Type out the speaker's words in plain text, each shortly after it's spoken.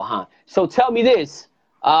So tell me this.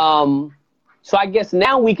 So I guess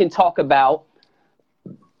now we can talk about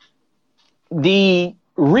the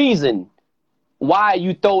reason why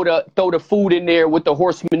you throw the food in there with the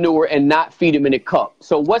horse manure and not feed them in a cup.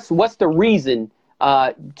 So what's the reason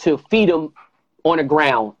to feed them on the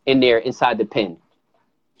ground in there inside the pen?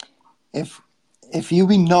 If you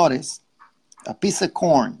will notice, a piece of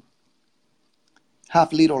corn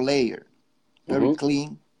have little layer, very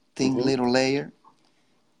clean, thin little layer,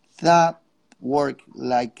 that work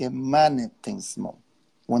like a magnetism.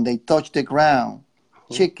 When they touch the ground,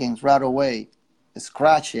 chickens right away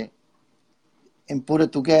scratch it and put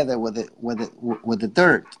it together with the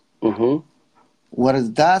dirt.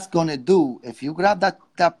 What that's gonna do, if you grab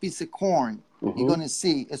that piece of corn, you're gonna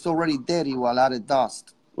see it's already dirty with a lot of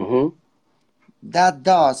dust. That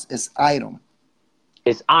dust is iron.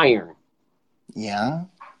 It's iron. Yeah.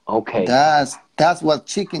 Okay. That's what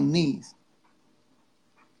chicken needs.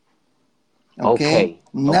 Okay.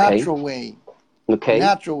 Natural way. Okay.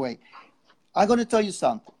 Natural way. I'm gonna tell you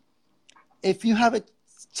something. If you have a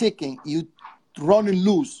chicken, you running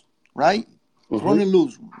loose, right? Running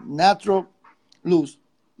loose, natural loose.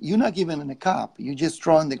 You're not giving it a cup. You just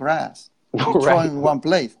throw in the grass. You throw in one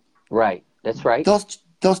place. Right. That's right.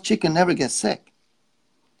 Those chicken never get sick.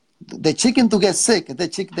 The chicken to get sick is the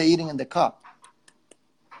chicken they're eating in the cup.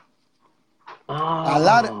 A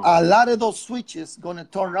lot of those switches gonna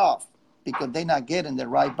turn off because they're not getting the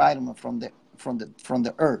right vitamin from the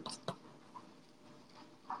earth.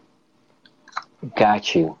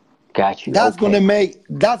 Got you. That's gonna make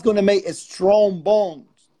a strong bones.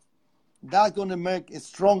 That's gonna make a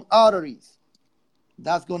strong arteries.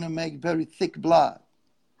 That's gonna make very thick blood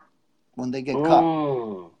when they get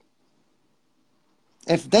cut.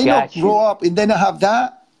 If they don't grow up and they don't have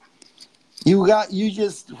that, you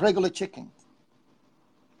just regular chicken.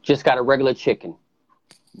 Just got a regular chicken.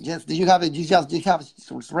 Yes, you have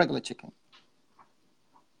regular chicken.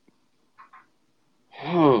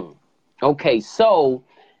 Okay, so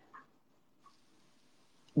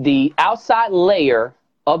the outside layer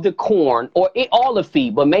of the corn, or all the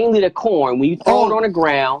feed, but mainly the corn, when you throw it on the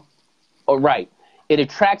ground, it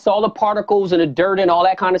attracts all the particles and the dirt and all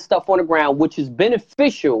that kind of stuff on the ground, which is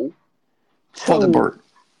beneficial for the bird.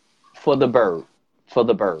 For the bird.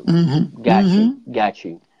 Got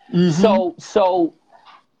you. So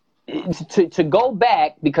to go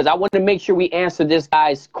back, because I want to make sure we answer this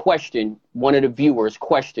guy's question, one of the viewers'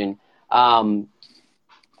 question,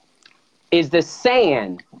 is the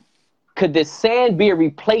sand, could the sand be a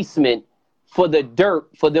replacement for the dirt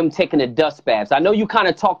for them taking the dust baths? I know you kind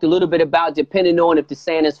of talked a little bit about depending on if the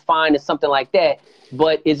sand is fine or something like that,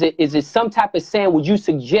 but is it some type of sand? Would you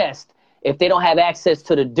suggest if they don't have access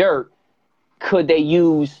to the dirt, could they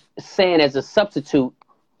use sand as a substitute?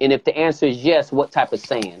 And if the answer is yes, what type of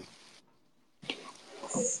sand?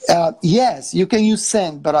 Yes, you can use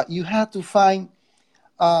sand, but you have to find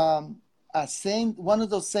a sand, one of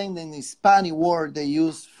those sand in the Spanish word they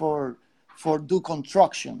use for do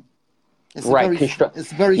construction. It's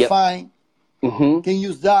it's very fine. Can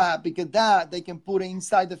use that because that they can put it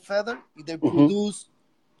inside the feather. They produce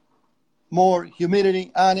more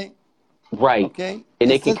humidity on it. Right. Okay. And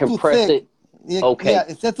they can compress it. Okay. Yeah,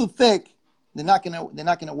 if they're too thick, they're not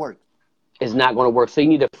gonna work. It's not going to work. So you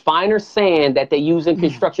need a finer sand that they use in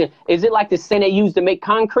construction. Is it like the sand they use to make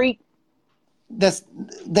concrete?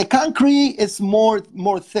 The concrete is more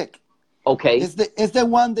thick. Okay. It's the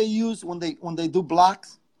one they use when they do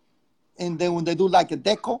blocks, and then when they do like a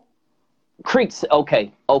deco. Creeks.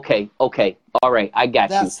 Okay. All right. I got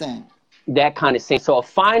you. That sand. That kind of sand. So a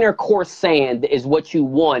finer, coarse sand is what you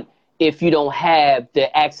want if you don't have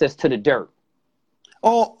the access to the dirt.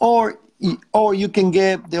 Or you can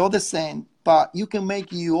get the other sand, but you can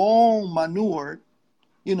make your own manure.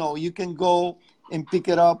 You know, you can go and pick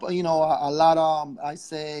it up. You know, a lot of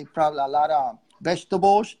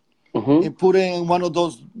vegetables, and put it in one of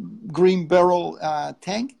those green barrel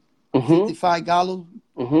tank, 55 gallons,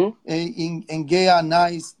 and get a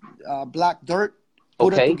nice black dirt.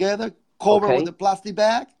 Put it together, cover with a plastic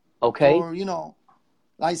bag. Okay. For,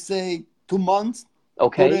 I say 2 months.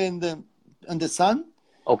 Okay. Put it in the sun.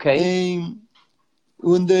 Okay. And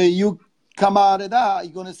when you come out of that,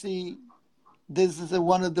 you're gonna see this is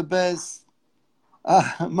one of the best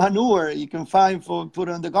manure you can find for put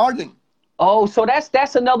in the garden. Oh, so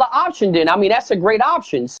that's another option then. I mean, that's a great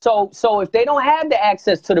option. So if they don't have the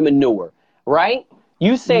access to the manure, right?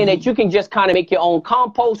 You saying that you can just kind of make your own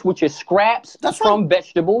compost with your scraps from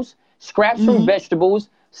vegetables, from vegetables,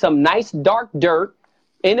 some nice dark dirt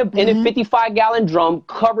in a 55-gallon drum,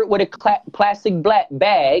 cover it with a plastic black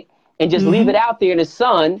bag, and just leave it out there in the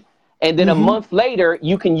sun. And then a month later,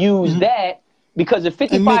 you can use that because a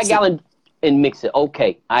 55-gallon and mix it.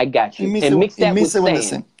 Okay, I got you. And mix that with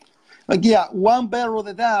sand. Like, yeah, 1 barrel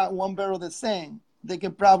of that, 1 barrel of sand. They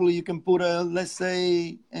can probably, you can put a, let's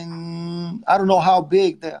say, I don't know how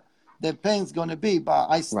big the pen's going to be, but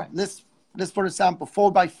let's for example,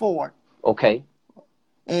 4x4. Okay.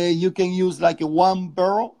 You can use like a 1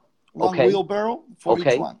 barrel, one wheelbarrow for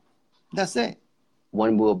each one. That's it.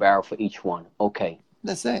 1 wheelbarrow for each one. Okay.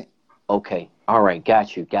 That's it. Okay. All right.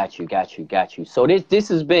 Got you. So this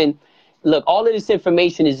has been, look, all of this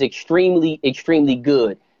information is extremely, extremely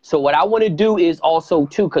good. So what I want to do is also,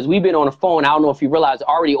 too, because we've been on the phone, I don't know if you realize,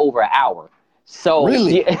 already over an hour. So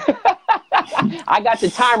really? Yeah, I got the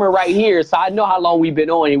timer right here, so I know how long we've been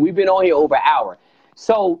on here. We've been on here over an hour.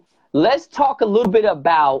 So let's talk a little bit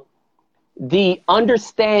about the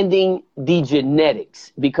understanding the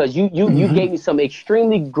genetics, because you gave me some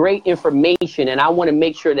extremely great information, and I want to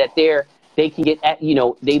make sure that they can get at,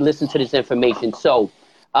 they listen to this information. So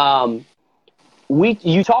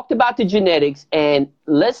you talked about the genetics, and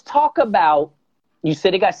let's talk about, you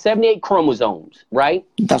said they got 78 chromosomes, right?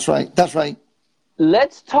 That's right.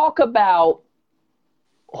 Let's talk about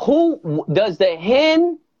who does the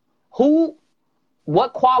hen,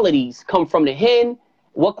 what qualities come from the hen,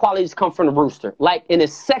 what qualities come from the rooster? Like in the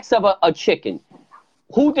sex of a chicken,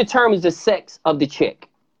 who determines the sex of the chick?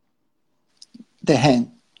 The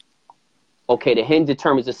hen. Okay, the hen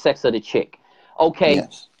determines the sex of the chick. Okay,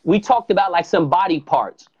 yes. We talked about like some body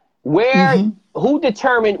parts. Who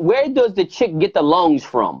determined, where does the chick get the lungs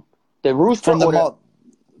from? The rooster from the mother.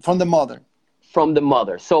 From the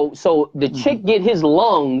mother. So the chick get his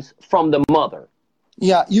lungs from the mother.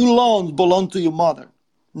 Yeah, your lungs belong to your mother,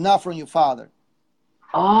 not from your father.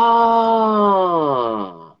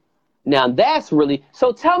 Ah, now that's really,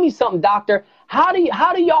 so tell me something, doctor. How do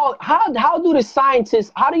the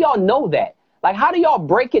scientists, how do y'all know that? Like, how do y'all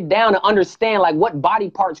break it down and understand like what body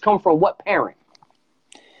parts come from what parent?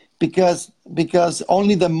 Because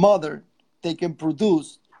only the mother they can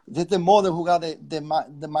produce. That's the mother who got the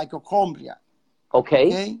mitochondria.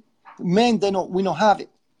 Okay. Men, we don't have it,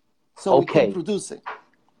 so we can produce it.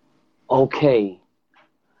 Okay.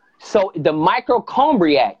 So the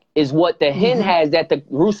mitochondria is what the hen has that the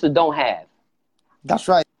rooster don't have. That's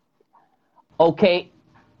right. Okay.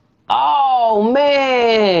 Oh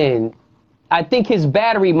man, I think his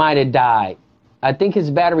battery might have died.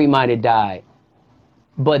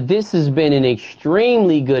 But this has been an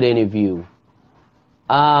extremely good interview.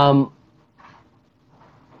 Hold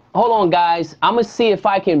on, guys. I'm going to see if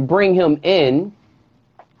I can bring him in.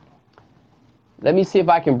 Let me see if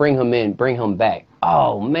I can bring him back.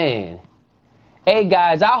 Oh, man. Hey,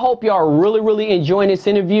 guys, I hope y'all are really, really enjoying this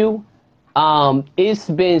interview. It's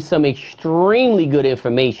been some extremely good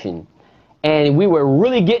information. And we were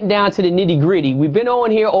really getting down to the nitty-gritty. We've been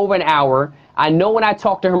on here over an hour. I know when I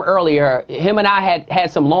talked to him earlier, him and I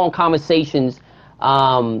had some long conversations,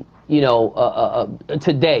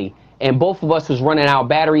 today. And both of us was running our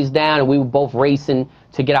batteries down, and we were both racing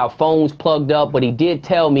to get our phones plugged up. But he did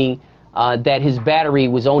tell me that his battery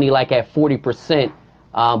was only like at 40%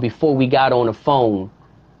 before we got on the phone.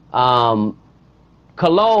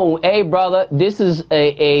 Cologne, hey brother, this is oh,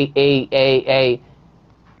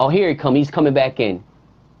 here he comes. He's coming back in.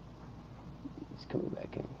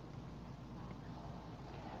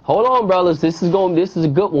 Hold on, brothers. This is a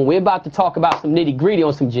good one. We're about to talk about some nitty-gritty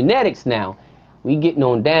on some genetics now. We getting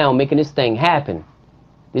on down, making this thing happen.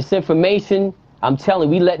 This information, I'm telling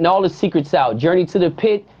you, we letting all the secrets out. Journey to the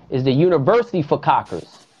Pit is the university for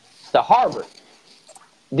cockers. It's the Harvard.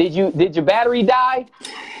 Did your battery die?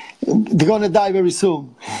 They're gonna die very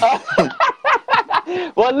soon.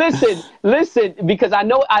 Well, listen, because I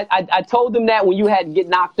know I told them that when you had to get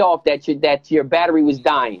knocked off that your battery was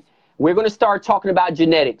dying. We're gonna start talking about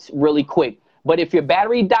genetics really quick. But if your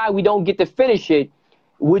battery died, we don't get to finish it.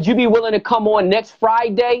 Would you be willing to come on next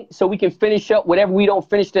Friday so we can finish up whatever we don't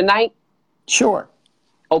finish tonight? Sure.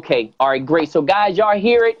 Okay. All right, great. So guys, y'all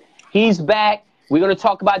hear it. He's back. We're going to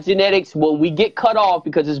talk about genetics. When we get cut off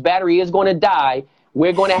because his battery is going to die,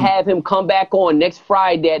 we're going to have him come back on next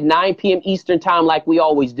Friday at 9 p.m. Eastern time like we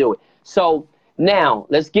always do it. So now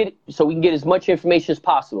let's get so we can get as much information as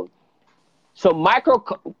possible. So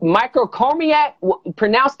mitochondria,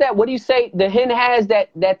 pronounce that. What do you say the hen has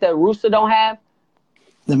that the rooster don't have?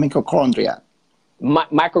 The mitochondria.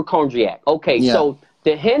 Mitochondria. Okay, yeah. So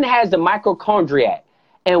the hen has the mitochondria.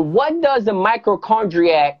 And what does the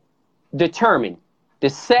mitochondria determine? The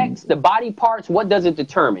sex, the body parts, what does it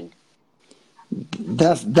determine?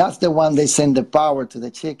 That's the one they send the power to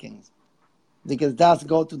the chickens. Because that's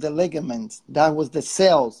go to the ligaments. That was the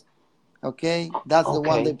cells Okay, that's the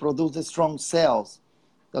one that produces strong cells.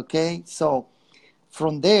 Okay, so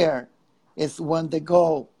from there is when they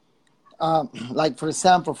go, like for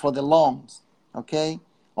example, for the lungs. Okay,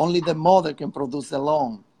 only the mother can produce the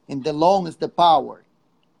lung, and the lung is the power.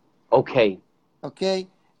 Okay. Okay,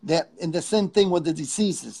 and the same thing with the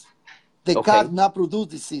diseases. The cat not produce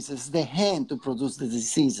diseases, the hen to produce the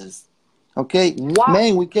diseases. Okay,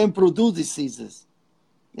 man, we can produce diseases.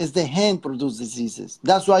 It's the hen produce diseases.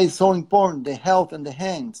 That's why it's so important, the health and the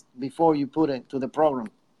hens, before you put it to the program.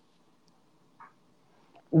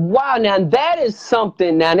 Wow, now that is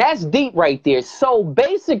something, now that's deep right there. So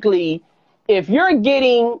basically, if you're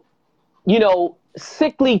getting, you know,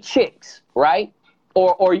 sickly chicks, right?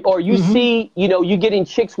 Or you see, you know, you getting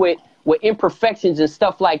chicks with imperfections and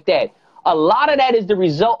stuff like that. A lot of that is the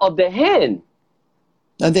result of the hen.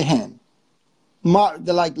 And the hen.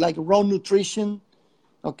 Like raw nutrition,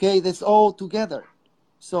 okay, that's all together.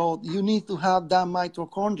 So you need to have that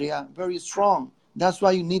mitochondria very strong. That's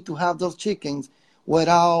why you need to have those chickens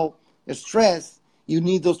without stress. You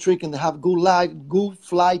need those chickens to have good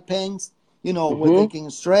fly pens, you know, where they can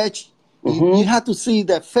stretch. You have to see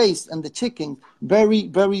their face and the chicken very,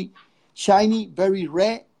 very shiny, very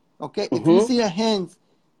red. Okay, if you see a hen,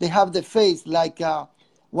 they have the face like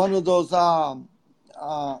one of those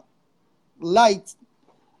lights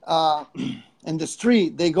in the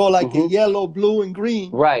street. They go like a yellow, blue, and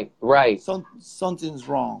green. Right, right. Something's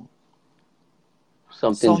wrong.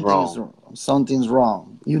 Something's wrong. Something's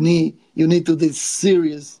wrong. You need to do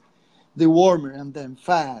serious dewormer and then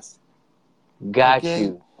fast. Got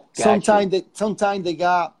you. Sometimes they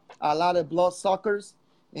got a lot of blood suckers,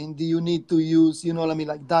 and you need to use, you know what I mean,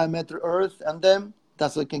 like diameter earth and them.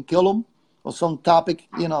 That's what can kill them, or some topic,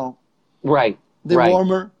 you know. Right.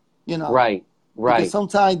 Dewormer, you know. Right. Right. Because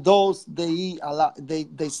sometimes those they eat a lot,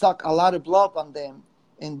 they suck a lot of blood on them,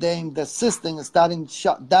 and then the system is starting to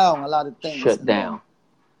shut down a lot of things. Shut down.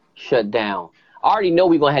 I already know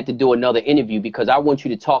we're going to have to do another interview because I want you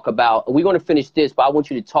to talk about, we're going to finish this, but I want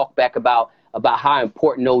you to talk back about how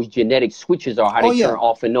important those genetic switches are, how they turn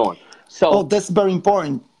off and on. So, that's very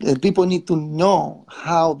important. People need to know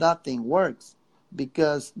how that thing works,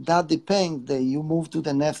 because that depends that you move to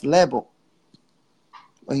the next level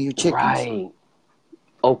when you chickens. Right.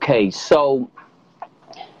 Okay, so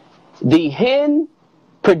the hen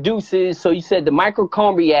produces, so you said the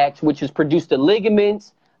mitochondria reacts, which is produce the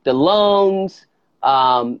ligaments, the lungs,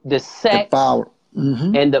 the sex, the power,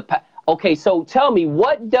 and okay. So tell me,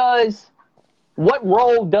 what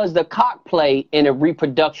role does the cock play in a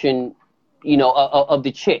reproduction, you know, of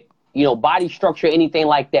the chick? You know, body structure, anything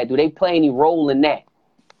like that. Do they play any role in that?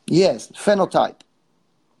 Yes, phenotype.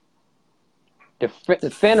 The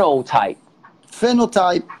phenotype.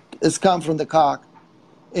 Phenotype is come from the cock,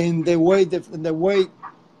 and the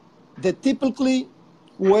typically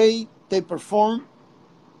way they perform,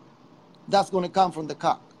 that's going to come from the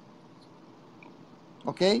cock.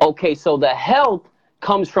 Okay. Okay, so the health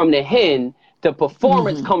comes from the hen, the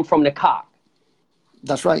performance comes from the cock.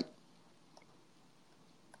 That's right.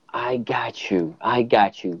 I got you.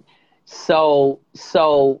 So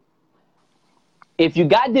if you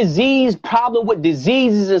got problem with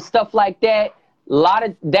diseases and stuff like that,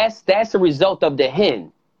 that's a result of the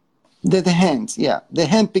hen. The hens, yeah. The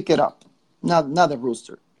hen pick it up, not the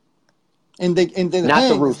rooster. And the hen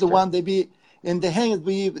is the one the hen is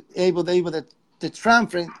be able to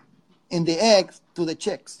transfer in the eggs to the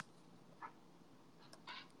chicks.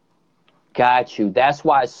 Got you. That's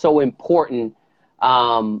why it's so important.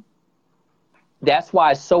 That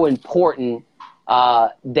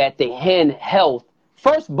the hen health,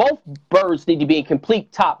 first, both birds need to be in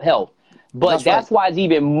complete top health, but that's why it's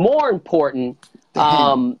even more important.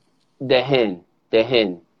 The hen.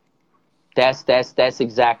 That's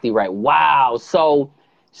exactly right. Wow. So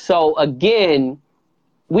again,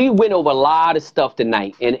 we went over a lot of stuff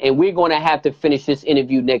tonight, and we're going to have to finish this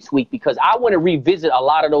interview next week because I want to revisit a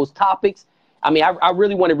lot of those topics. I mean, I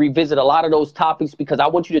really want to revisit a lot of those topics because I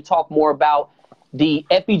want you to talk more about the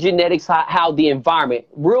epigenetics, how the environment,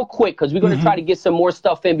 real quick, because we're going to try to get some more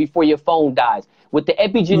stuff in before your phone dies with the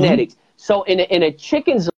epigenetics. So in a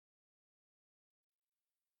chicken's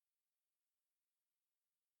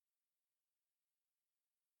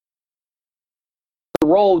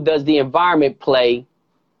role does the environment play?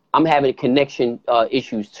 I'm having connection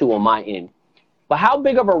issues too on my end. But how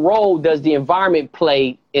big of a role does the environment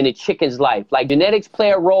play in a chicken's life? Like genetics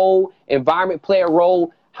play a role, environment play a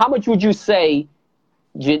role. How much would you say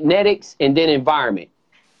genetics and then environment?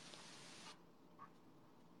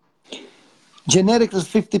 Genetics is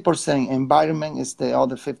 50%. Environment is the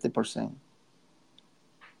other 50%.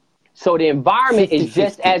 So the environment is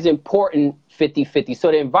just 50-50. as important, 50-50.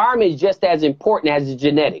 So the environment is just as important as the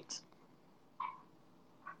genetics.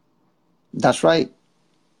 That's right.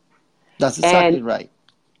 That's exactly right.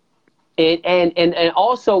 And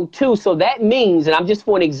also too, so that means, and I'm just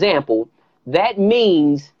for an example, that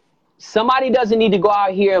means somebody doesn't need to go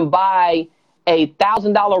out here and buy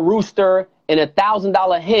 $1,000 rooster and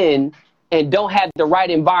 $1,000 hen and don't have the right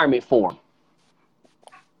environment for them.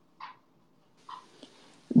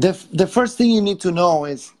 The first thing you need to know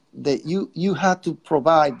is that you have to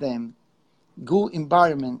provide them good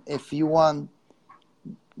environment if you want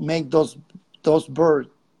make those birds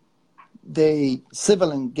they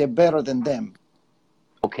civilian get better than them.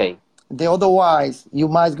 Okay. Otherwise you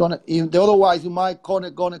might gonna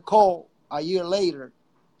call a year later,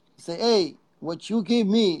 say, hey, what you give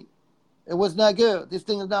me, it was not good. This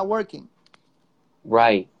thing is not working.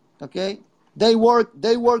 Right. Okay. They work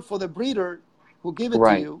for the breeder who give it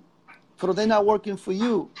to you, but they're not working for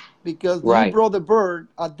you because you brought the bird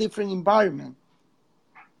a different environment.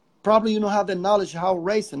 Probably you don't have the knowledge how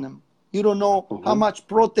raising them. You don't know how much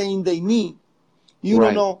protein they need. You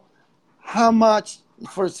don't know how much,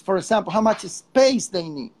 for example, how much space they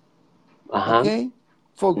need. Okay,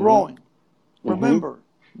 for growing. Remember,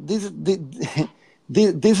 this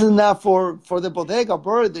is not for the bodega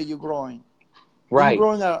bird that you're growing. Right.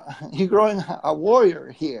 You're growing a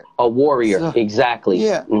warrior here. A warrior, so, exactly.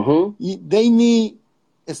 Yeah. They need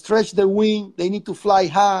to stretch their wing. They need to fly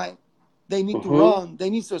high. They need to run. They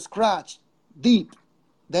need to scratch deep.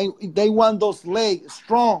 They want those legs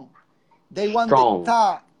strong. They want the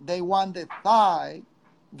thigh. They want the thigh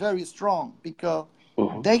very strong because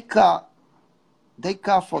they cut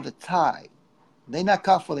for the thigh. They not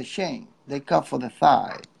cut for the shank. They cut for the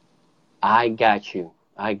thigh. I got you.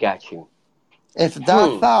 If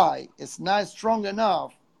that thigh is not strong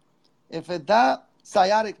enough, if that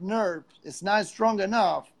sciatic nerve is not strong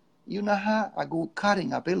enough, you not have a good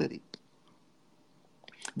cutting ability.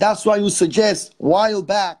 That's why you suggest wild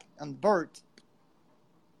back and bird.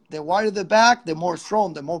 The wider the back, the more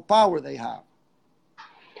strong, the more power they have.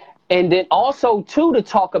 And then also, too, to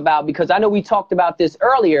talk about, because I know we talked about this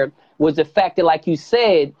earlier, was the fact that, like you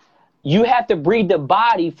said, you have to breed the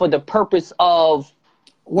body for the purpose of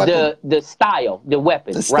the style, the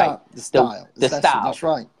weapon, right? The style. That's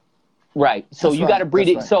right. Right. So you got to breed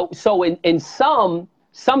it. Right. So in some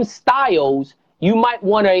styles, you might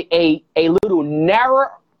want a little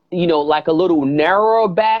narrower, like a little narrower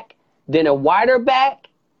back than a wider back,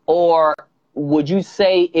 or would you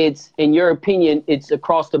say it's, in your opinion, it's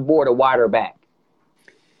across the board a wider back?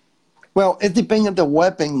 Well, it depends on the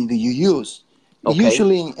weapon that you use. Okay.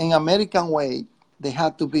 Usually in American way, they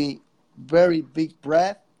have to be very big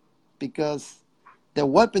breath because the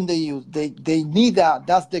weapon they use, they need that.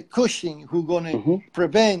 That's the cushion who's going to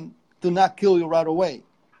prevent to not kill you right away.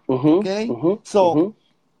 Okay? So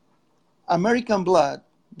American blood,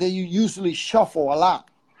 they usually shuffle a lot.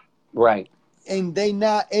 Right. And they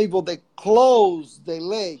not able to close the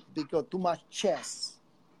leg because too much chest.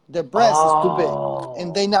 The breast is too big.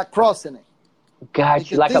 And they not crossing it.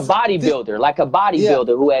 Gotcha. Like a bodybuilder,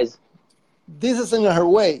 who has... This is in her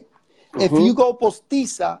way. If you go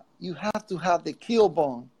postiza, you have to have the keel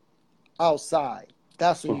bone outside.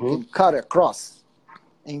 That's when you can cut across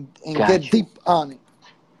and get deep on it.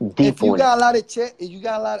 If you got a lot of chest, if you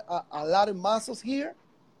got a lot of muscles here,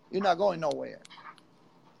 you're not going nowhere.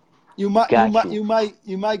 You might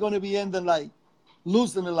going to be ending like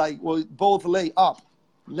loosening like both lay up.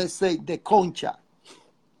 Let's say the concha.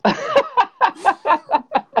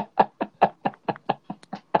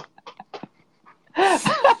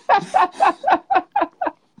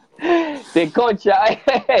 The concha.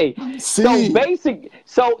 Hey.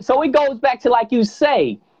 So it goes back to, like you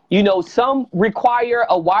say, some require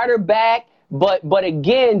a wider back, but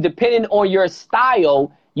again, depending on your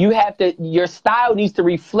style, your style needs to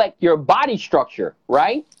reflect your body structure,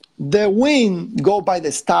 right? The wing go by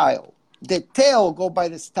the style. The tail go by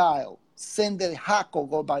the style. Send the hackle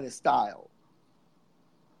go by the style.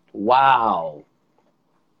 Wow.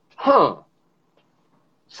 Huh.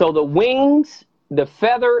 So the wings, the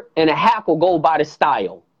feather, and the hackle go by the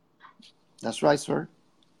style. That's right, sir.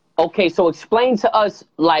 Okay, so explain to us,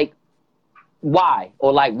 like, why?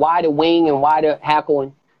 Or, like, why the wing and why the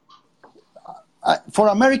hackle? For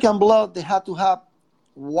American blood, they have to have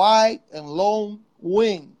wide and long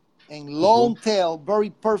wing and long tail, very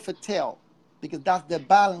perfect tail, because that's the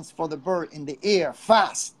balance for the bird in the air,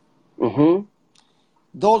 fast.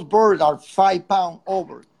 Those birds are 5 pounds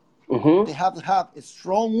over. They have to have a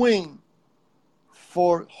strong wing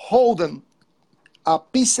for holding a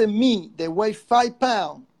piece of meat. They weigh 5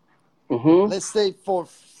 pounds. Let's say for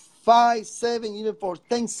 5, 7, even for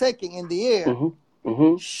 10 seconds in the air,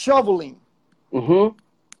 shoveling.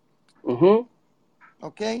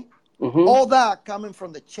 Okay? All that coming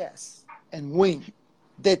from the chest and wing.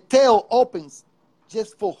 The tail opens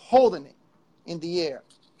just for holding it in the air.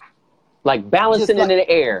 Like balancing it in the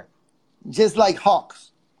air. Just like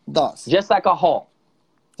hawks does. Just like a hawk.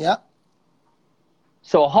 Yeah.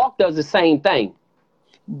 So a hawk does the same thing.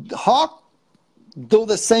 The hawk do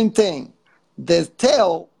the same thing. The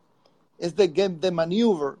tail is the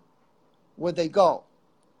maneuver where they go.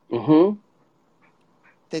 The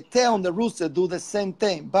tail and the rooster do the same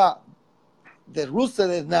thing, but the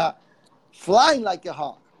rooster is not flying like a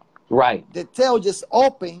hawk. Right. The tail just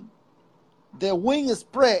open, the wing is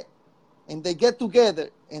spread, and they get together.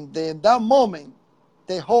 And then in that moment,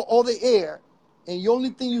 they hold all the air, and the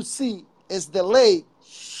only thing you see is the leg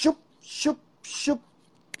shoop, shoop, shoop,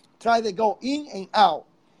 try to go in and out.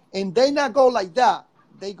 And they not go like that.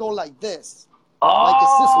 They go like this.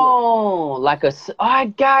 Oh, I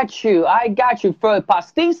got you. For a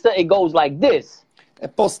postiza, it goes like this. A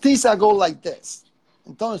postiza go like this.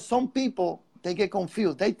 And some people, they get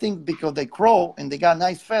confused. They think because they crow and they got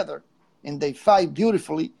nice feather and they fight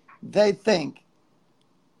beautifully, they think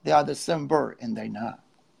they are the same bird, and they're not.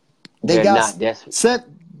 They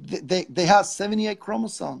have 78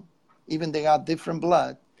 chromosomes, even they got different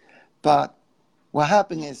blood. But what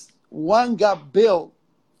happened is one got built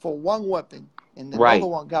for one weapon, and the other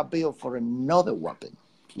one got built for another weapon.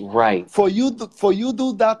 Right. For you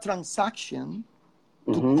do that transaction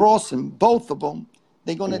to cross them, both of them,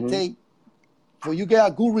 they're gonna take. For you get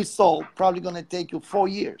a good result, probably gonna take you 4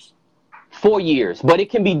 years. 4 years, but it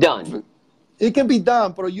can be done. It can be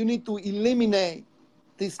done, but you need to eliminate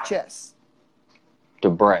this chest. The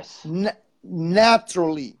breast.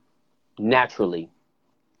 Naturally.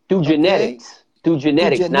 Through genetics. Through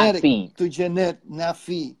genetics, not feed. To genetic, not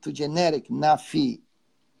feed.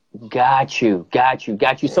 Got you.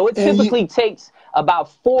 So it typically takes about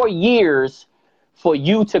 4 years for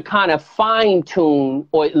you to kind of fine tune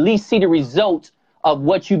or at least see the results of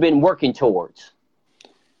what you've been working towards.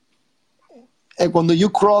 And when you're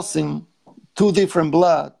crossing two different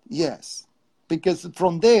blood, yes. Because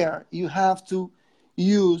from there, you have to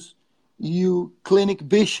use your clinic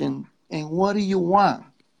vision and what do you want?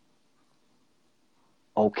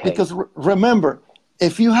 Okay. Because remember,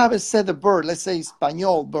 if you have a set of birds, let's say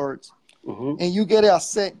Espanol birds, and you get a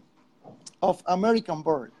set of American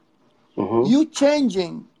bird, you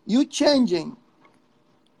changing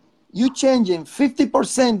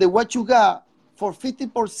 50% of what you got for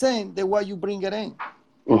 50% the way you bring it in.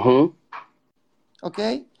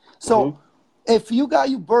 Okay? So if you got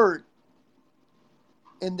your bird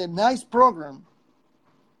in the nice program,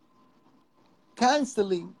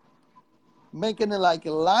 canceling, making it like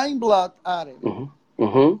a line blood at it,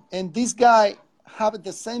 and this guy have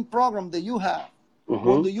the same program that you have,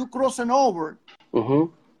 when you crossing over,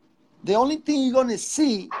 the only thing you're going to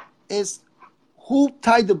see is who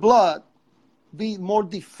tied the blood be more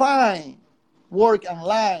defined work and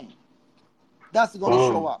line. That's going to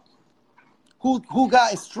show up. Who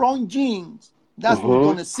got strong genes, that's what we're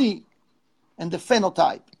going to see. And the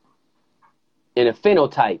phenotype. In a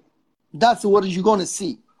phenotype. That's what you're going to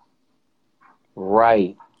see.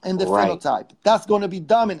 Right. And the phenotype. That's going to be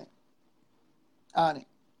dominant on it.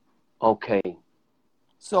 Okay.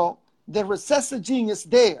 So the recessive gene is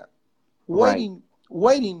there, waiting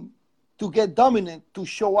to get dominant to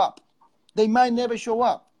show up. They might never show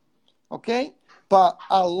up. Okay? But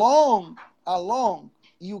along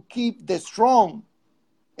you keep the strong.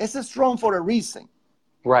 It's a strong for a reason.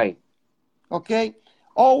 Right. Okay?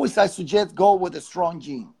 Always I suggest go with a strong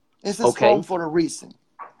gene. It's a strong for a reason.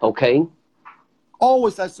 Okay.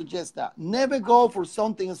 Always I suggest that. Never go for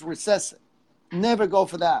something that's recessive. Never go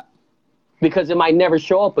for that. Because it might never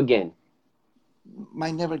show up again.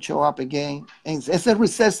 Might never show up again. And it's a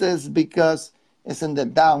recessive because it's in the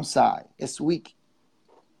downside. It's weak.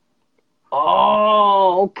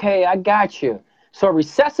 Oh, okay. I got you. So a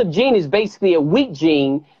recessive gene is basically a weak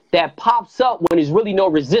gene that pops up when there's really no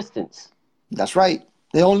resistance. That's right.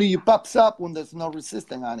 It only pops up when there's no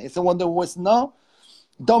resistance on it. So when there was no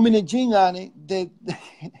dominant gene on it, the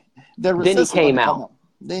recessive came out.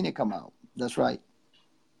 Then it come out. That's right.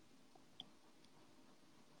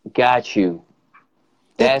 Got you.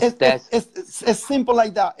 It's simple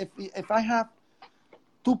like that. If I have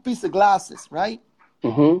two pieces of glasses, right?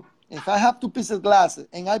 If I have two pieces of glasses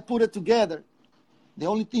and I put it together, the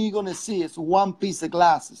only thing you're gonna see is one piece of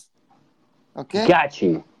glasses. Okay? Got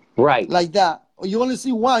you. Right. Like that. Or you're gonna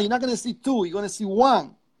see one. You're not gonna see two. You're gonna see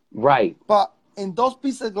one. Right. But in those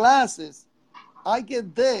pieces of glasses, I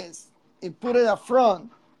get this and put it up front,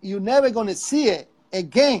 you're never going to see it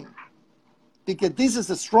again because this is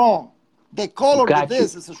a strong. The color of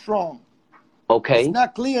this is a strong. Okay. It's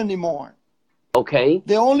not clear anymore. Okay.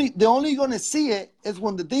 The only you're going to see it is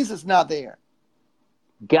when the disc is not there.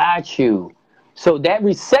 Got you. So that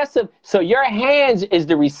recessive, so your hands is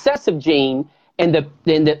the recessive gene, and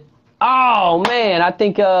the oh man, I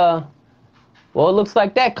think well, it looks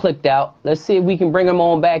like that clicked out. Let's see if we can bring them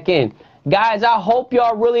on back in. Guys, I hope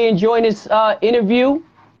y'all really enjoying this interview.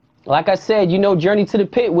 Like I said, you know, Journey to the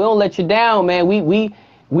Pit, we don't let you down, man.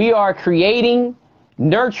 We are creating,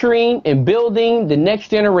 nurturing, and building the next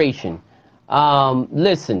generation.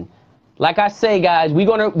 Listen, like I say, guys, we're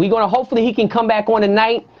gonna hopefully he can come back on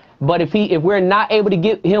tonight. But if we're not able to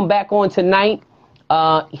get him back on tonight,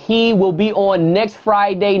 he will be on next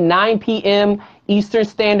Friday, 9 p.m. Eastern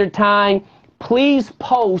Standard Time. Please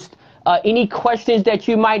post any questions that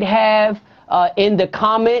you might have in the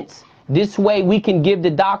comments. This way we can give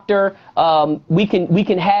the doctor, we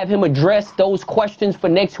can have him address those questions for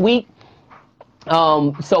next week.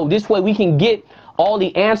 So this way we can get all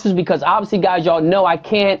the answers, because obviously, guys, y'all know I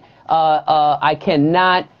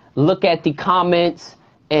cannot look at the comments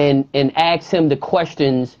and ask him the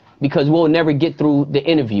questions, because we'll never get through the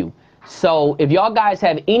interview. So if y'all guys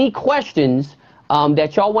have any questions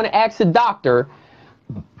that y'all want to ask the doctor,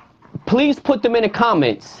 please put them in the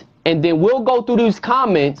comments, and then we'll go through these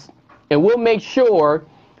comments and we'll make sure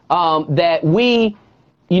that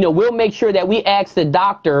we'll make sure that we ask the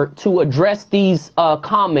doctor to address these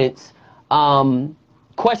comments,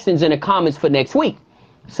 questions in the comments for next week.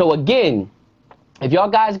 So again, if y'all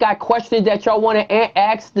guys got questions that y'all want to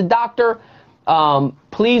ask the doctor,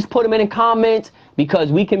 please put them in the comments,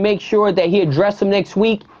 because we can make sure that he address them next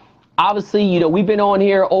week. Obviously, you know, we've been on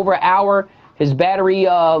here over an hour. His battery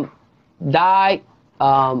died,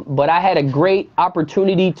 but I had a great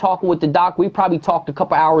opportunity talking with the doc. We probably talked a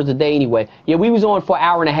couple hours a day anyway. Yeah, we was on for an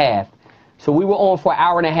hour and a half. So we were on for an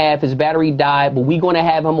hour and a half. His battery died, but we're going to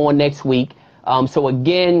have him on next week. So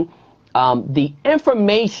again, the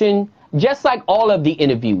information, just like all of the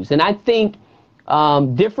interviews, and I think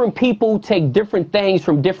different people take different things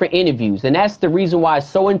from different interviews, and that's the reason why it's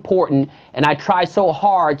so important, and I try so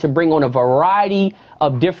hard to bring on a variety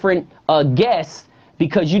of different guests,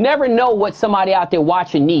 because you never know what somebody out there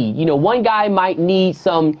watching need. You know, one guy might need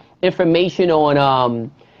some information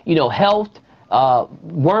on, you know, health,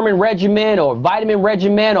 worming regimen or vitamin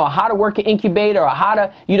regimen, or how to work an incubator, or how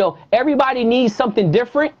to, you know, everybody needs something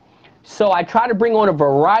different. So I try to bring on a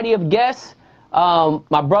variety of guests.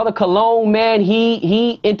 My brother Cologne, man,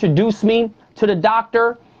 he introduced me to the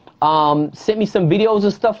doctor, sent me some videos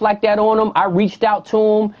and stuff like that on him. I reached out to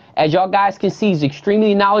him. As y'all guys can see, he's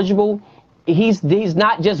extremely knowledgeable. He's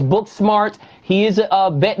not just book smart. He is a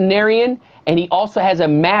veterinarian, and he also has a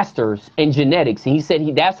master's in genetics. And he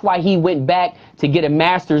said that's why he went back to get a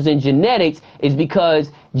master's in genetics, is because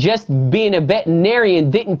just being a veterinarian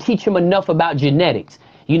didn't teach him enough about genetics.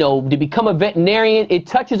 You know, to become a veterinarian, it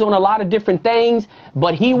touches on a lot of different things,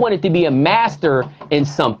 but he wanted to be a master in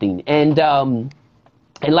something. And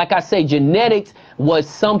like I say, genetics was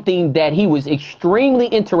something that he was extremely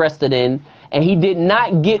interested in, and he did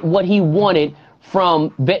not get what he wanted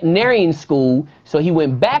from veterinarian school, so he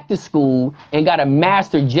went back to school and got a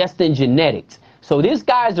master just in genetics. So this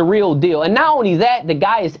guy's the real deal. And not only that, the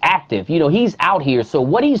guy is active. You know, he's out here. So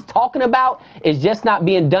what he's talking about is just not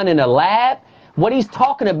being done in a lab. What he's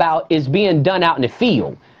talking about is being done out in the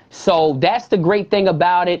field. So that's the great thing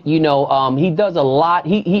about it. You know, he does a lot.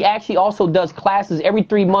 He actually also does classes every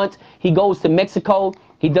 3 months. He goes to Mexico.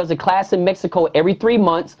 He does a class in Mexico every 3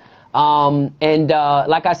 months.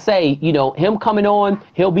 Like I say, you know, him coming on,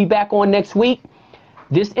 he'll be back on next week.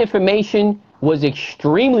 This information was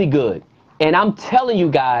extremely good. And I'm telling you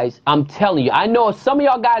guys, I know some of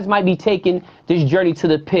y'all guys might be taking this Journey to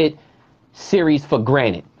the Pit series for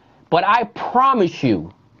granted. But I promise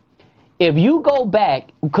you, if you go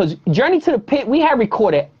back, because Journey to the Pit, we have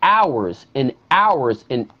recorded hours and hours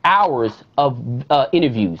and hours of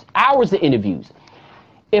interviews,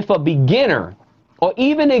 If a beginner or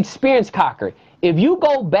even an experienced cocker, if you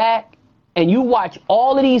go back and you watch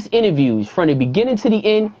all of these interviews from the beginning to the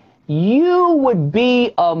end, you would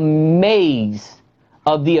be amazed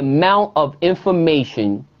of the amount of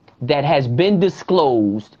information that has been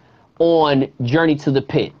disclosed on Journey to the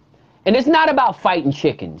Pit. And it's not about fighting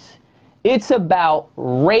chickens. It's about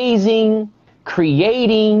raising,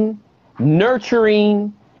 creating,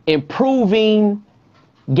 nurturing, improving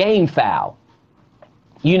game fowl.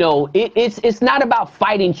 You know, it's not about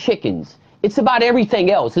fighting chickens. It's about everything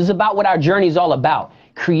else. It's about what our journey is all about.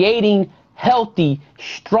 Creating healthy,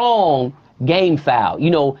 strong game fowl. You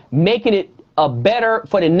know, making it a better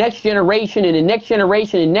for the next generation and the next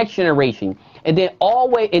generation and next generation. And then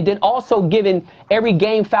also giving every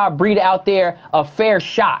game foul breeder out there a fair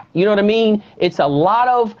shot. You know what I mean? It's a lot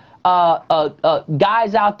of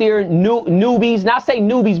guys out there, newbies. Not say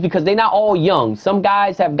newbies because they're not all young. Some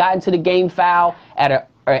guys have gotten to the game foul at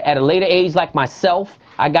a later age, like myself.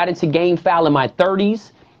 I got into game foul in my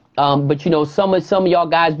 30s. But you know, some of y'all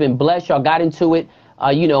guys been blessed. Y'all got into it,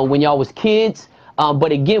 you know, when y'all was kids.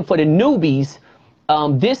 But again, for the newbies,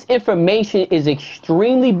 this information is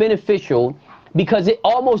extremely beneficial because it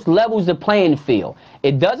almost levels the playing field.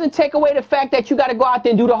 It doesn't take away the fact that you got to go out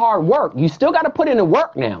there and do the hard work. You still got to put in the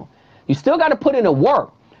work now. You still got to put in the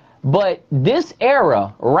work. But this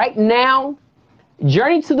era right now,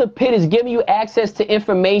 Journey to the Pit is giving you access to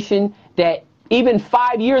information that even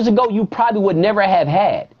 5 years ago, you probably would never have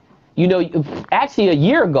had. You know, actually a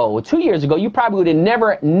year ago or 2 years ago, you probably would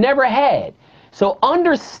have never had. So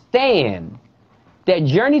understand that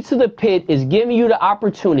Journey to the Pit is giving you the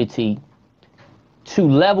opportunity to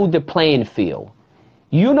level the playing field.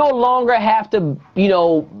 You no longer have to,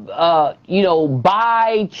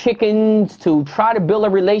 buy chickens to try to build a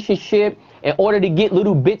relationship in order to get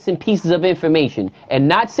little bits and pieces of information. And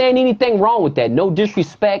not saying anything wrong with that. No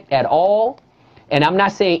disrespect at all. And I'm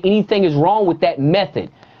not saying anything is wrong with that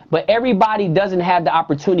method. But everybody doesn't have the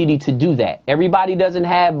opportunity to do that. Everybody doesn't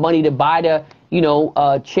have money to buy the,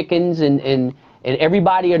 chickens, and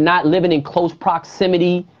everybody are not living in close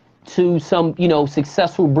proximity to some,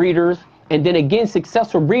 successful breeders. And then again,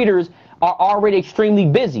 successful breeders are already extremely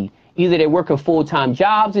busy. Either they're working full-time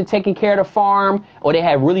jobs and taking care of the farm, or they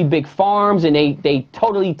have really big farms and they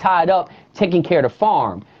totally tied up taking care of the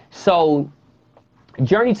farm. So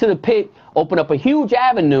Journey to the Pit opened up a huge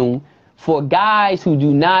avenue for guys who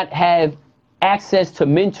do not have access to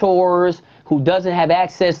mentors, who doesn't have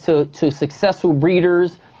access to successful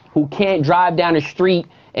breeders, who can't drive down the street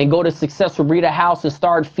and go to successful breeder house and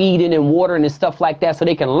start feeding and watering and stuff like that so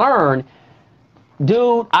they can learn.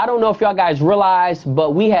 Dude, I don't know if y'all guys realize,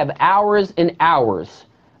 but we have hours and hours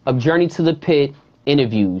of Journey to the Pit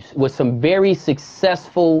interviews with some very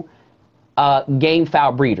successful game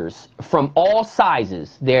fowl breeders from all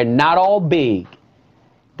sizes. They're not all big.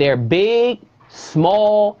 They're big,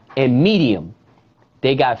 small, and medium.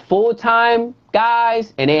 They got full-time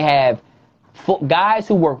guys, and they have guys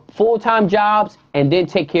who work full-time jobs and then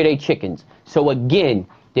take care of their chickens. So again,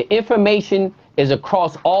 the information is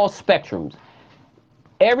across all spectrums.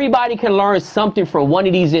 Everybody can learn something from one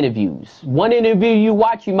of these interviews. One interview you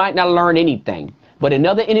watch, you might not learn anything. But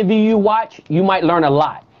another interview you watch, you might learn a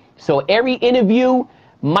lot. So every interview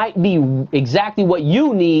might be exactly what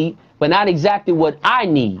you need, but not exactly what I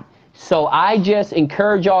need. So I just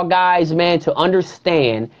encourage y'all guys, man, to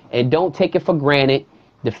understand and don't take it for granted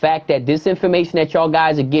the fact that this information that y'all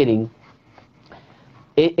guys are getting,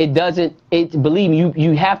 believe me,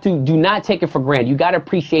 you have to do not take it for granted. You got to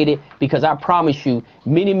appreciate it, because I promise you,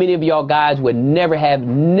 many of y'all guys would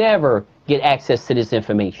never get access to this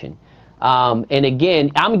information. And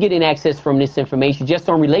again, I'm getting access from this information just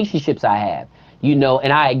on relationships I have,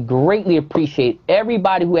 and I greatly appreciate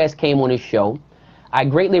everybody who has came on this show. I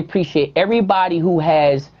greatly appreciate everybody who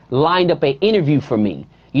has lined up an interview for me,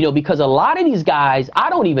 because a lot of these guys, I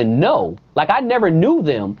don't even know. Like, I never knew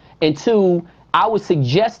them until I was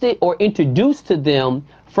suggested or introduced to them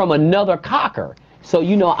from another cocker. So,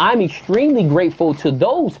 I'm extremely grateful to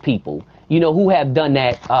those people, who have done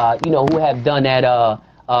that,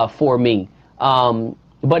 for me.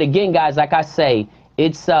 But again, guys, like I say,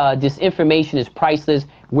 it's this information is priceless.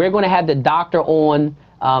 We're going to have the doctor on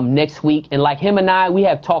next week, and like him and I, we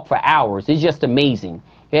have talked for hours. It's just amazing.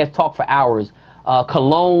 We have talked for hours.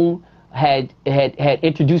 Cologne had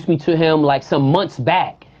introduced me to him like some months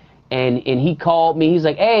back, and he called me. He's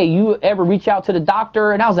like, "Hey, you ever reach out to the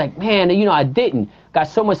doctor?" And I was like, "Man, I didn't. Got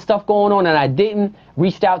so much stuff going on, and I didn't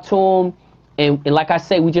reached out to him." And like I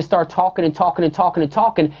say, we just started talking, and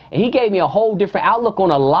he gave me a whole different outlook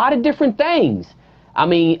on a lot of different things. I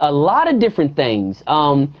mean, a lot of different things.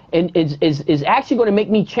 And is actually going to make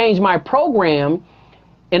me change my program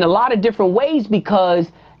in a lot of different ways, because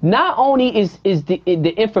not only is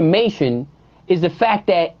the information, is the fact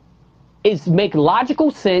that it's make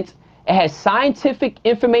logical sense, it has scientific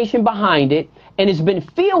information behind it, and it's been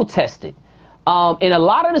field tested. And a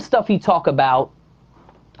lot of the stuff he talk about,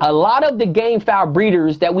 a lot of the game fowl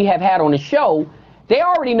breeders that we have had on the show, they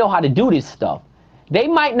already know how to do this stuff. They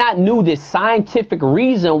might not knew this scientific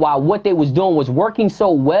reason why what they was doing was working so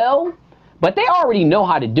well, but they already know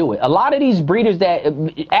how to do it. A lot of these breeders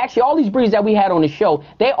actually all these breeders that we had on the show,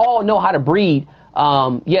 they all know how to breed.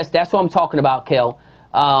 Yes, that's what I'm talking about, Kel.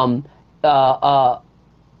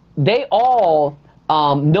 they all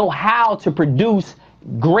know how to produce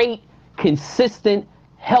great, consistent,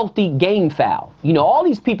 healthy game fowl. You know, all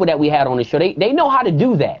these people that we had on the show, they know how to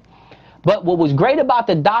do that. But what was great about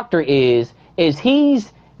the doctor is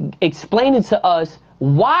he's explaining to us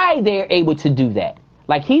why they're able to do that.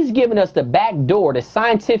 Like, he's giving us the back door, the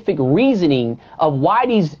scientific reasoning of why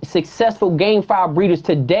these successful game fowl breeders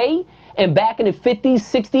today and back in the 50s,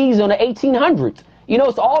 60s, and the 1800s, you know,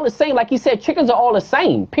 it's all the same. Like he said, chickens are all the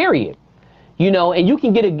same, period. You know, and you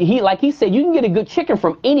can get like he said, you can get a good chicken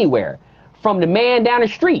from anywhere, from the man down the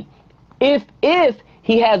street. If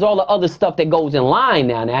he has all the other stuff that goes in line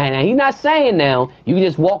now. Now, he's not saying now you can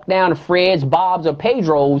just walk down to Fred's, Bob's, or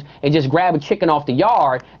Pedro's and just grab a chicken off the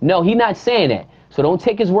yard. No, he's not saying that. So don't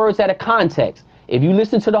take his words out of context. If you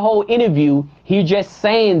listen to the whole interview, he's just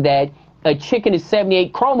saying that a chicken is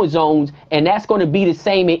 78 chromosomes, and that's going to be the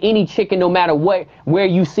same in any chicken, no matter where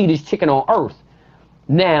you see this chicken on Earth.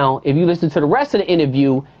 Now, if you listen to the rest of the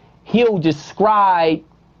interview, he'll describe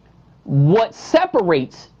what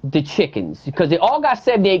separates the chickens, because they all got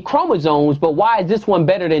 78 chromosomes, but why is this one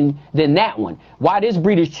better than that one? Why this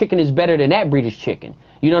breeder's chicken is better than that breeder's chicken?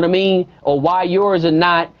 You know what I mean? Or why yours are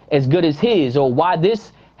not as good as his, or why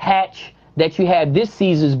this hatch that you have this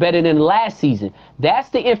season is better than last season. That's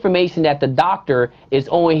the information that the doctor is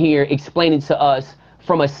on here explaining to us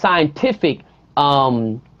from a scientific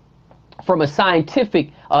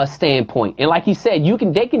standpoint. And like he said,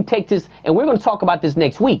 they can take this, and we're going to talk about this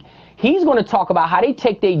next week. He's going to talk about how they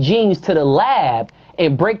take their genes to the lab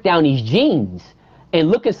and break down these genes and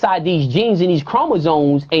look inside these genes and these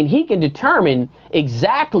chromosomes, and he can determine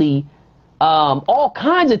exactly all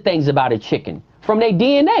kinds of things about a chicken from their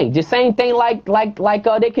DNA. The same thing like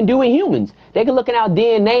they can do in humans. They can look at our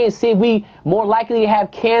DNA and see if we more likely to have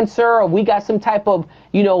cancer, or we got some type of,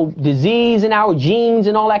 you know, disease in our genes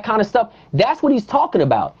and all that kind of stuff. That's what he's talking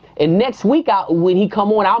about. And next week, when he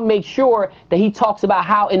come on, I'll make sure that he talks about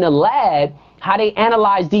how in the lab, how they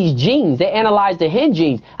analyze these genes. They analyze the hen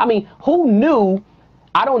genes. I mean, who knew?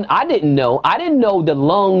 I didn't know. I didn't know the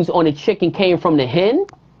lungs on a chicken came from the hen.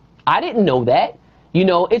 I didn't know that. You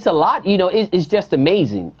know, it's a lot. You know, it's just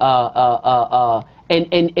amazing. And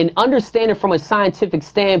understanding from a scientific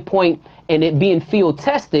standpoint and it being field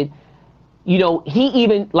tested, you know, he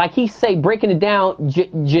even, like he say, breaking it down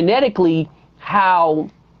genetically, how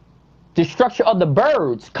the structure of the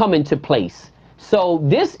birds come into place. So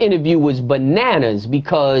this interview was bananas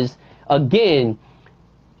because, again,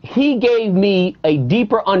 he gave me a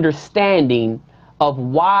deeper understanding of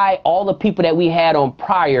why all the people that we had on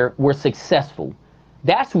prior were successful.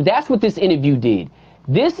 That's what this interview did.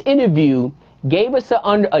 This interview gave us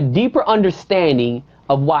a deeper understanding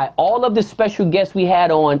of why all of the special guests we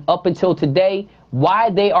had on up until today, why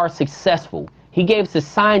they are successful. He gave us a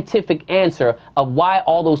scientific answer of why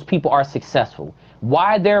all those people are successful,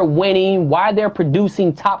 why they're winning, why they're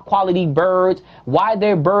producing top quality birds, why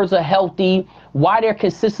their birds are healthy, why they're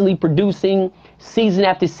consistently producing season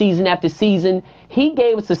after season after season. He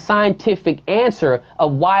gave us a scientific answer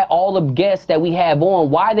of why all the guests that we have on,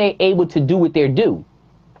 why they're able to do what they do.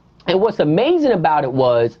 And what's amazing about it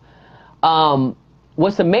was all the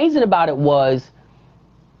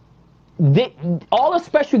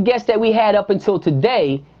special guests that we had up until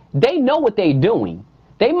today, they know what they're doing.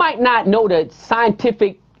 They might not know the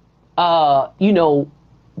scientific,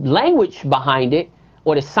 language behind it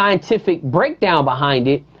or the scientific breakdown behind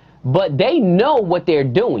it, but they know what they're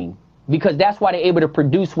doing because that's why they're able to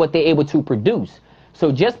produce what they're able to produce.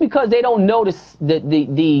 So just because they don't know the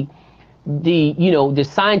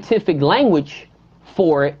scientific language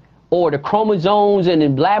for it or the chromosomes and the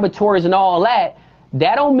laboratories and all that,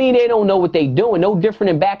 that don't mean they don't know what they're doing. No different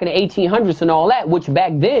than back in the 1800s and all that, which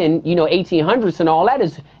back then, 1800s and all that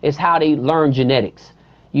is how they learn genetics.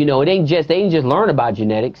 You know, they didn't just learn about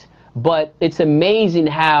genetics, but it's amazing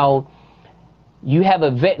how you have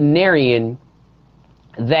a veterinarian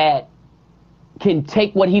that can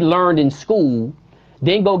take what he learned in school,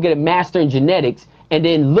 then go get a master in genetics, and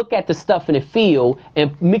then look at the stuff in the field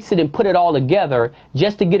and mix it and put it all together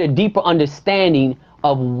just to get a deeper understanding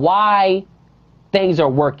of why things are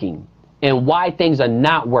working and why things are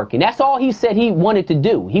not working. That's all he said he wanted to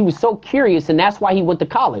do. He was so curious, and that's why he went to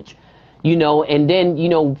college, and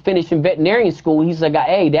then, finishing veterinarian school, he's like,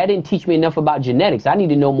 hey, that didn't teach me enough about genetics. I need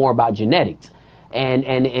to know more about genetics.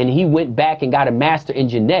 And he went back and got a master in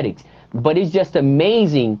genetics. But it's just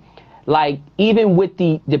amazing, like, even with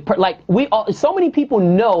so many people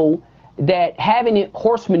know that having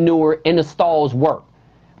horse manure in the stalls work.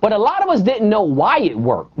 But a lot of us didn't know why it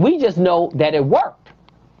worked. We just know that it worked.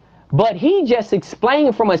 But he just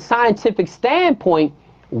explained from a scientific standpoint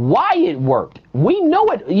why it worked. We know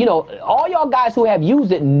it, you know, all y'all guys who have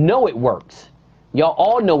used it know it works. Y'all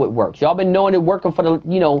all know it works. Y'all been knowing it working for the,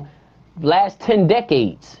 you know, last 10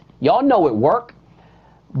 decades. Y'all know it worked.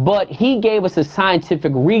 But he gave us a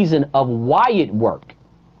scientific reason of why it worked.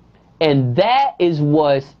 And that is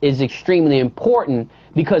what is extremely important,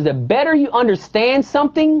 because the better you understand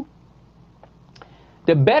something,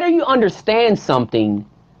 the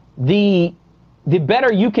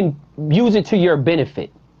better you can use it to your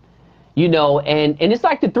benefit. You know, and it's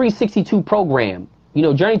like the 362 program, you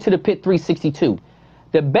know, Journey to the Pit 362.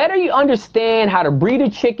 The better you understand how to breed a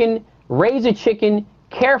chicken, raise a chicken,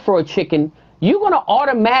 care for a chicken, you're going to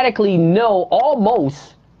automatically know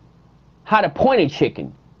almost how to point a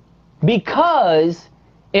chicken. Because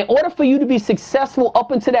in order for you to be successful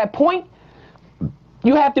up until that point,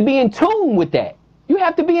 you have to be in tune with that. You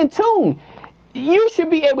have to be in tune. You should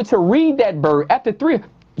be able to read that bird after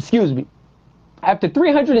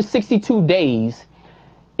 362 days.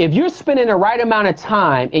 If you're spending the right amount of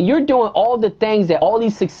time and you're doing all the things that all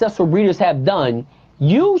these successful breeders have done,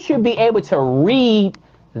 you should be able to read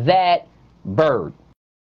that bird.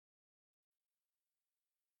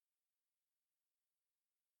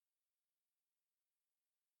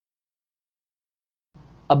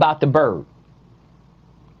 About the bird.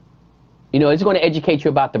 You know, it's going to educate you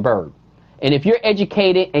about the bird. And if you're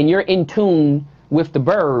educated and you're in tune with the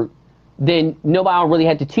bird, then nobody really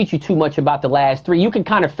had to teach you too much about the last three. You can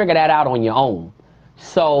kind of figure that out on your own.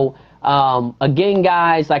 So, again,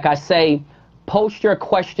 guys, like I say, post your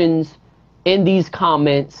questions in these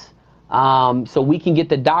comments so we can get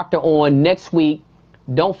the doctor on next week.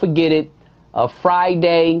 Don't forget it,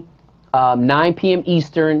 Friday, 9 p.m.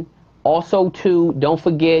 Eastern. Also, too, don't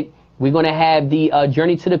forget, we're going to have the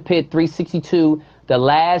Journey to the Pit 362, the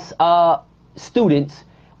last students.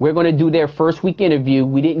 We're going to do their first week interview.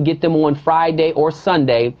 We didn't get them on Friday or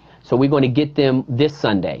Sunday, so we're going to get them this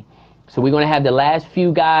Sunday. So we're going to have the last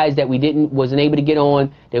few guys that wasn't able to get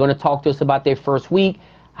on. They're going to talk to us about their first week,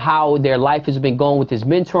 how their life has been going with this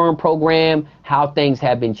mentoring program, how things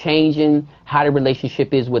have been changing, how the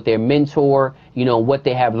relationship is with their mentor, you know, what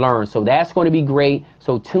they have learned. So that's going to be great.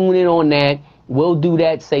 So tune in on that. We'll do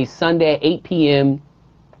that, say, Sunday at 8 p.m.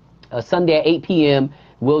 Sunday at 8 p.m.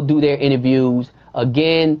 We'll do their interviews.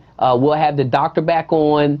 Again, we'll have the doctor back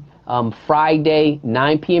on Friday,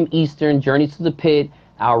 9 p.m. Eastern, Journey to the Pit.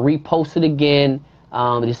 I'll repost it again.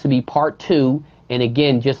 This will be part 2. And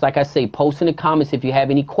again, just like I say, post in the comments if you have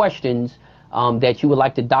any questions that you would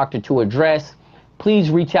like the doctor to address.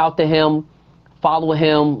 Please reach out to him, follow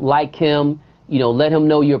him, like him, you know, let him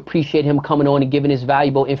know you appreciate him coming on and giving his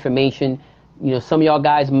valuable information. You know, some of y'all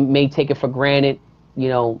guys may take it for granted, you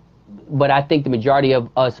know, but I think the majority of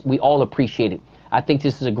us, we all appreciate it. I think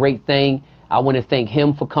this is a great thing. I want to thank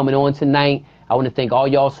him for coming on tonight. I want to thank all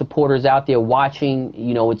y'all supporters out there watching.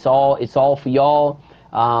 You know, it's all for y'all.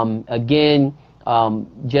 Again,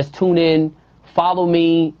 just tune in, follow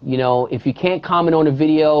me. You know, if you can't comment on the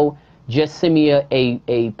video, just send me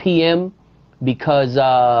a PM, because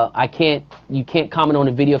you can't comment on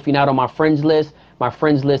the video if you're not on my friends list. My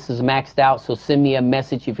friends list is maxed out, so send me a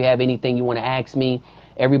message if you have anything you want to ask me.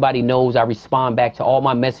 Everybody knows I respond back to all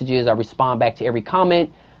my messages. I respond back to every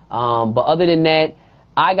comment. But other than that,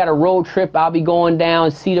 I got a road trip I'll be going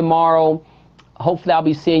down, see tomorrow. Hopefully I'll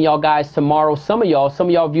be seeing y'all guys tomorrow. Some of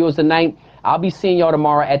y'all viewers tonight, I'll be seeing y'all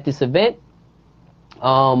tomorrow at this event.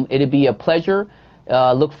 It'll be a pleasure.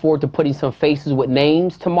 Look forward to putting some faces with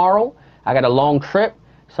names tomorrow. I got a long trip,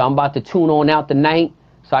 so I'm about to tune on out tonight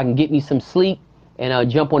so I can get me some sleep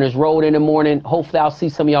and jump on this road in the morning. Hopefully I'll see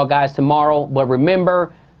some of y'all guys tomorrow. But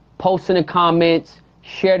remember, post in the comments,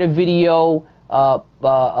 share the video,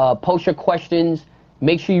 post your questions.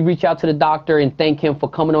 Make sure you reach out to the doctor and thank him for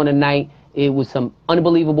coming on tonight. It was some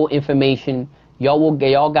unbelievable information.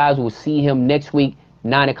 Y'all guys will see him next week,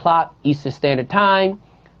 9 o'clock Eastern Standard Time.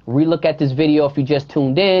 Relook at this video if you just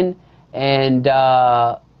tuned in. And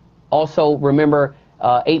also remember,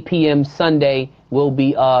 8 p.m. Sunday, we'll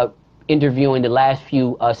be interviewing the last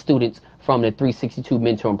few students from the 362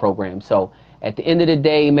 mentoring program. So at the end of the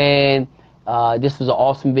day, man, this was an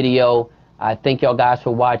awesome video. I thank y'all guys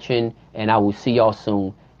for watching, and I will see y'all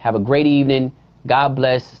soon. Have a great evening. God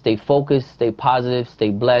bless. Stay focused, stay positive, stay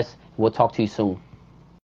blessed. We'll talk to you soon.